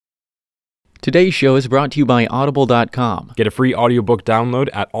Today's show is brought to you by Audible.com. Get a free audiobook download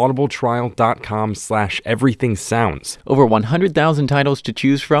at audibletrial.com/everythingsounds. Over 100,000 titles to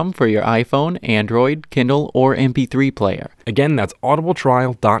choose from for your iPhone, Android, Kindle, or MP3 player. Again, that's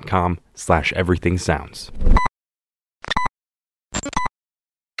audibletrial.com/everythingsounds.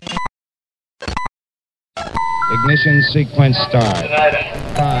 Ignition sequence start.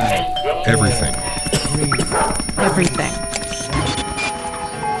 5. Everything. 3. Everything.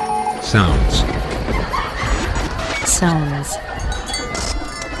 Sounds. Sounds.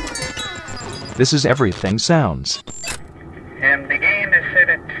 This is Everything Sounds. And the game is set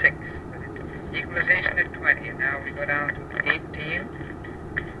at 6. Equalization at 20. Now we go down to 18,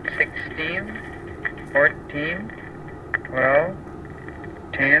 16, 14, 12,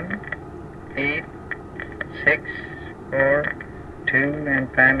 10, 8, 6, 4, 2, and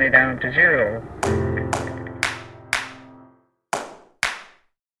finally down to 0.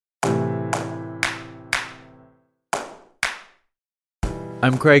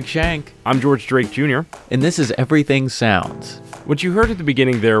 I'm Craig Shank, I'm George Drake Jr. and this is Everything Sounds. What you heard at the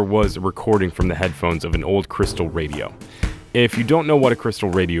beginning there was a recording from the headphones of an old crystal radio. If you don't know what a crystal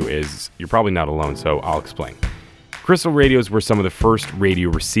radio is, you're probably not alone, so I'll explain. Crystal radios were some of the first radio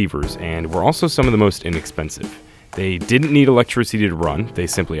receivers and were also some of the most inexpensive. They didn't need electricity to run, they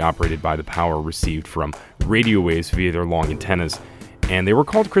simply operated by the power received from radio waves via their long antennas, and they were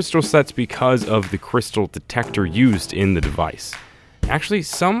called crystal sets because of the crystal detector used in the device. Actually,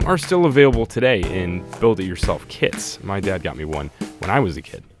 some are still available today in build-it-yourself kits. My dad got me one when I was a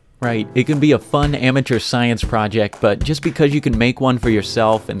kid. Right, it can be a fun amateur science project, but just because you can make one for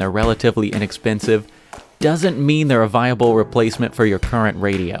yourself and they're relatively inexpensive, doesn't mean they're a viable replacement for your current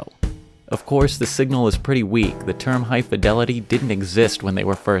radio. Of course, the signal is pretty weak. The term high fidelity didn't exist when they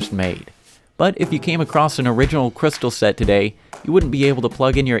were first made. But if you came across an original crystal set today, you wouldn't be able to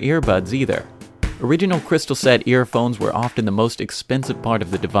plug in your earbuds either. Original crystal set earphones were often the most expensive part of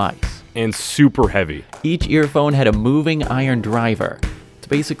the device. And super heavy. Each earphone had a moving iron driver. It's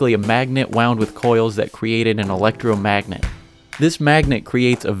basically a magnet wound with coils that created an electromagnet. This magnet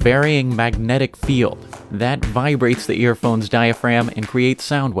creates a varying magnetic field that vibrates the earphone's diaphragm and creates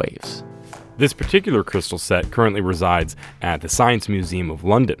sound waves. This particular crystal set currently resides at the Science Museum of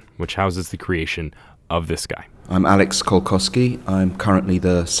London, which houses the creation of this guy. I'm Alex Kolkowski. I'm currently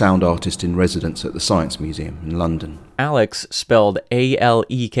the sound artist in residence at the Science Museum in London. Alex, spelled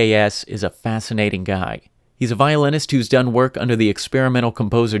Aleks, is a fascinating guy. He's a violinist who's done work under the experimental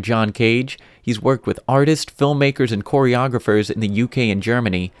composer John Cage. He's worked with artists, filmmakers, and choreographers in the UK and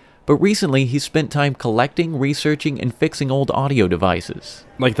Germany, but recently he's spent time collecting, researching, and fixing old audio devices.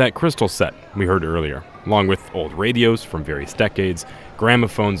 Like that crystal set we heard earlier, along with old radios from various decades,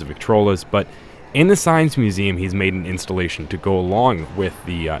 gramophones and Victrolas, but in the Science Museum, he's made an installation to go along with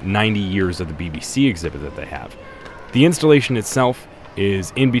the 90 years of the BBC exhibit that they have. The installation itself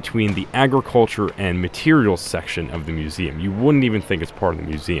is in between the agriculture and materials section of the museum. You wouldn't even think it's part of the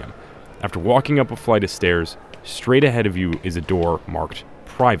museum. After walking up a flight of stairs, straight ahead of you is a door marked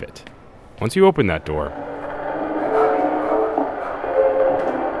private. Once you open that door,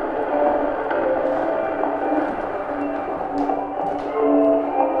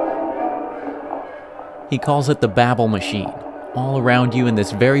 he calls it the Babel Machine. All around you in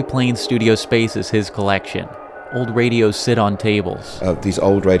this very plain studio space is his collection. Old radios sit on tables. These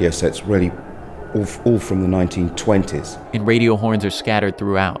old radio sets, really all from the 1920s. And radio horns are scattered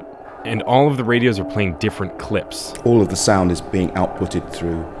throughout. and all of the radios are playing different clips. All of the sound is being outputted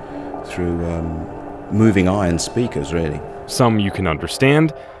through moving iron speakers, really. Some you can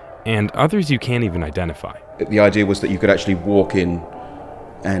understand, and others you can't even identify. The idea was that you could actually walk in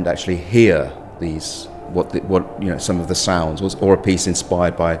and actually hear these, some of the sounds, or a piece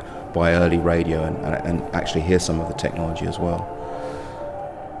inspired by early radio, and actually hear some of the technology as well.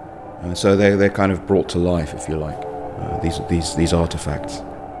 So they're kind of brought to life, if you like, these artifacts.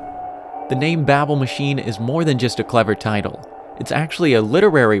 The name Babel Machine is more than just a clever title. It's actually a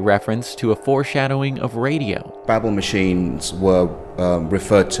literary reference to a foreshadowing of radio. Babel machines were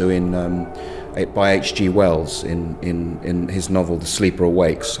referred to by H.G. Wells in his novel *The Sleeper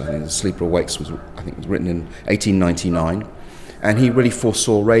Awakes*. I think *The Sleeper Awakes* was written in 1899, and he really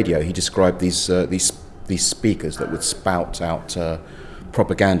foresaw radio. He described these speakers that would spout out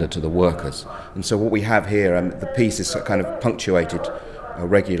propaganda to the workers. And so what we have here, the piece is kind of punctuated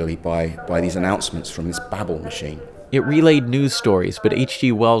regularly by these announcements from this Babel machine. It relayed news stories, but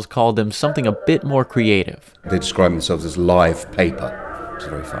H.G. Wells called them something a bit more creative. They describe themselves as live paper, which is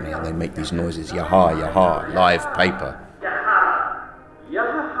very funny, and they make these noises, yaha, yaha, live paper. Yaha,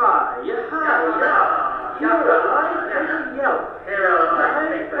 yaha, yaha, yaha, you're a live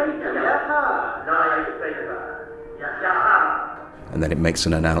paper, yaha, and then it makes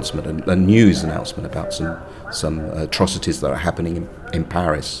an announcement, a news announcement about some atrocities that are happening in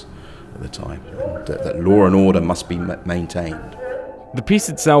Paris at the time, and that law and order must be maintained. The piece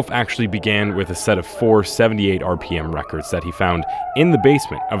itself actually began with a set of 4 78 RPM records that he found in the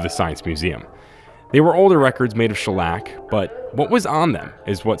basement of the Science Museum. They were older records made of shellac, but what was on them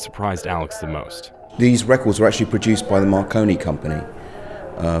is what surprised Alex the most. These records were actually produced by the Marconi Company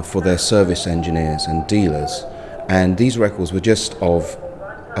for their service engineers and dealers, and these records were just of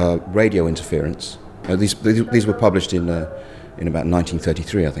radio interference. These were published in about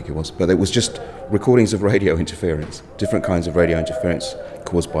 1933, I think it was, but it was just recordings of radio interference, different kinds of radio interference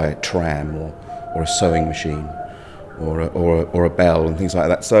caused by a tram or a sewing machine or a bell and things like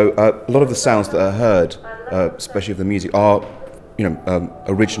that. So a lot of the sounds that are heard, especially of the music, are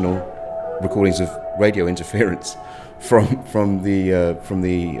original recordings of radio interference from the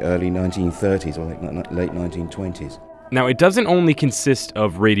early 1930s or late 1920s. Now, it doesn't only consist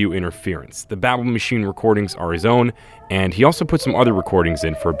of radio interference. The Babel Machine recordings are his own, and he also put some other recordings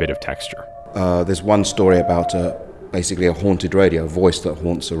in for a bit of texture. There's one story about basically a haunted radio, a voice that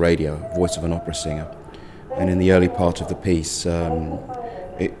haunts a radio, voice of an opera singer. And in the early part of the piece,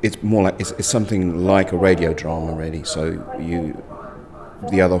 it's more like it's something like a radio drama, really. So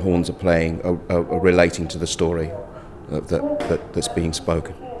the other horns are playing, are relating to the story that's being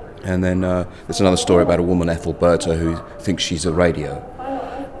spoken. And then there's another story about a woman, Ethelberta, who thinks she's a radio.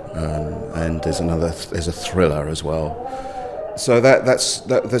 And there's a thriller as well. So that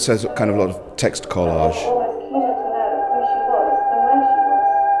says kind of a lot of text collage.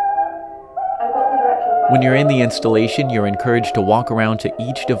 When you're in the installation, you're encouraged to walk around to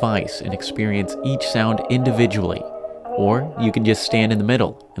each device and experience each sound individually. Or you can just stand in the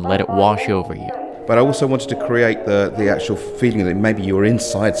middle and let it wash over you. But I also wanted to create the actual feeling that maybe you're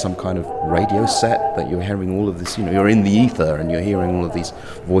inside some kind of radio set, that you're hearing all of this, you're in the ether and you're hearing all of these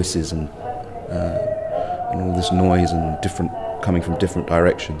voices and all this noise and coming from different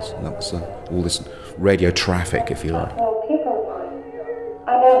directions. And that was all this radio traffic, if you like. Oh, people,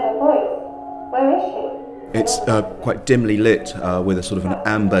 I know her voice. Where is she? It's quite dimly lit with a sort of an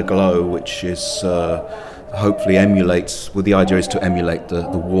amber glow, which is hopefully emulates, well, the idea is to emulate the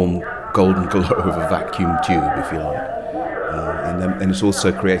warm golden glow of a vacuum tube, if you like. And it's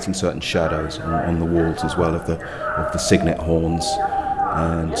also creating certain shadows on the walls as well of the signet horns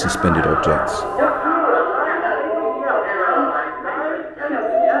and suspended objects.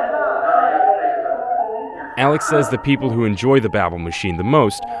 Alex says the people who enjoy the Babel Machine the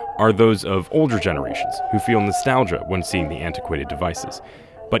most are those of older generations who feel nostalgia when seeing the antiquated devices.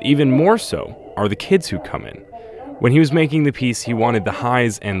 But even more so are the kids who come in. When he was making the piece, he wanted the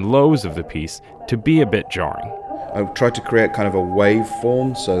highs and lows of the piece to be a bit jarring. I tried to create kind of a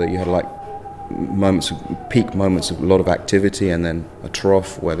waveform so that you had like peak moments of a lot of activity and then a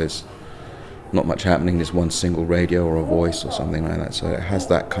trough where there's not much happening, there's one single radio or a voice or something like that. So it has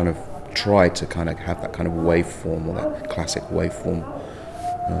that kind of, tried to kind of have that kind of waveform or that classic waveform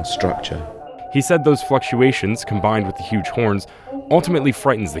structure. He said those fluctuations, combined with the huge horns, ultimately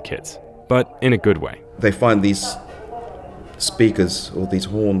frightens the kids, but in a good way. They find these speakers, or these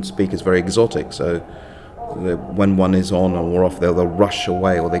horn speakers, very exotic, so when one is on or off, they'll rush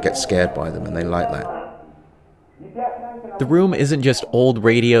away or they get scared by them, and they like that. The room isn't just old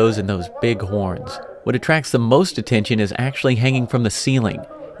radios and those big horns. What attracts the most attention is actually hanging from the ceiling.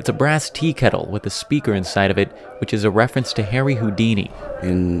 It's a brass tea kettle with a speaker inside of it, which is a reference to Harry Houdini. I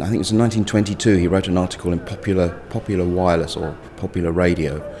think it was in 1922, he wrote an article in Popular Wireless or Popular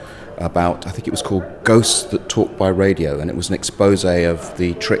Radio about, I think it was called Ghosts That Talk by Radio, and it was an expose of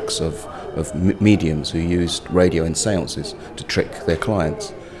the tricks of mediums who used radio in seances to trick their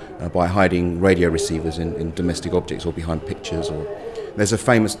clients by hiding radio receivers in domestic objects or behind pictures. Or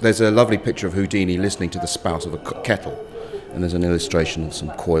there's a lovely picture of Houdini listening to the spout of a kettle, and there's an illustration of some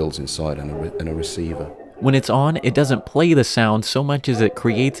coils inside and a receiver. When it's on, it doesn't play the sound so much as it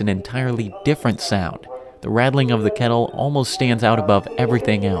creates an entirely different sound. The rattling of the kettle almost stands out above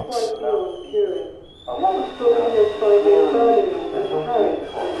everything else.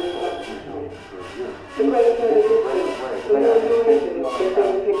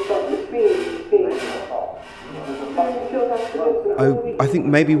 I think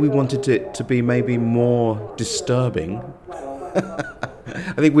maybe we wanted it to be maybe more disturbing.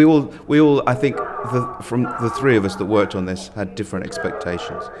 I think we all I think from the three of us that worked on this had different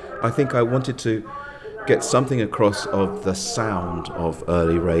expectations. I think I wanted to get something across of the sound of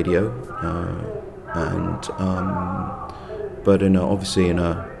early radio, but obviously in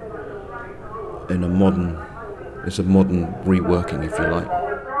a modern reworking, if you like.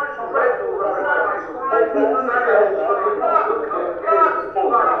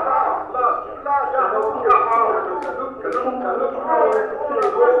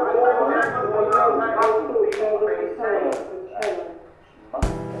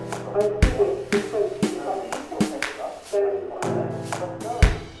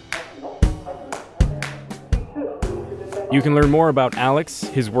 You can learn more about Alex,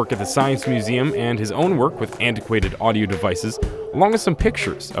 his work at the Science Museum, and his own work with antiquated audio devices, along with some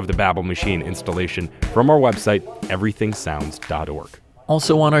pictures of the Babel Machine installation from our website, everythingsounds.org.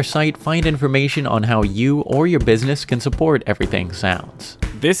 Also on our site, find information on how you or your business can support Everything Sounds.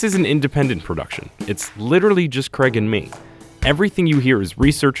 This is an independent production. It's literally just Craig and me. Everything you hear is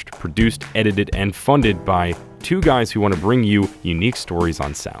researched, produced, edited, and funded by two guys who want to bring you unique stories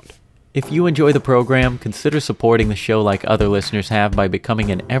on sound. If you enjoy the program, consider supporting the show like other listeners have by becoming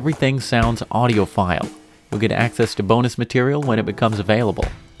an Everything Sounds audiophile. You'll get access to bonus material when it becomes available.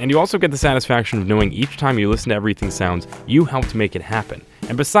 And you also get the satisfaction of knowing each time you listen to Everything Sounds, you helped make it happen.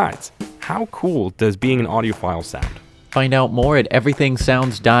 And besides, how cool does being an audiophile sound? Find out more at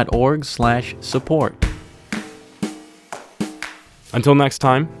everythingsounds.org/support. Until next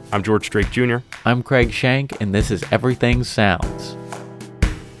time, I'm George Drake Jr. I'm Craig Shank, and this is Everything Sounds.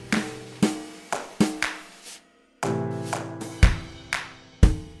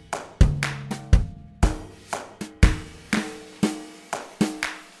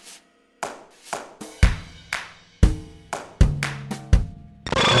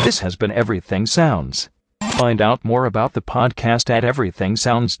 This has been Everything Sounds. Find out more about the podcast at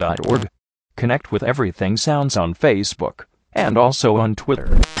everythingsounds.org. Connect with Everything Sounds on Facebook and also on Twitter.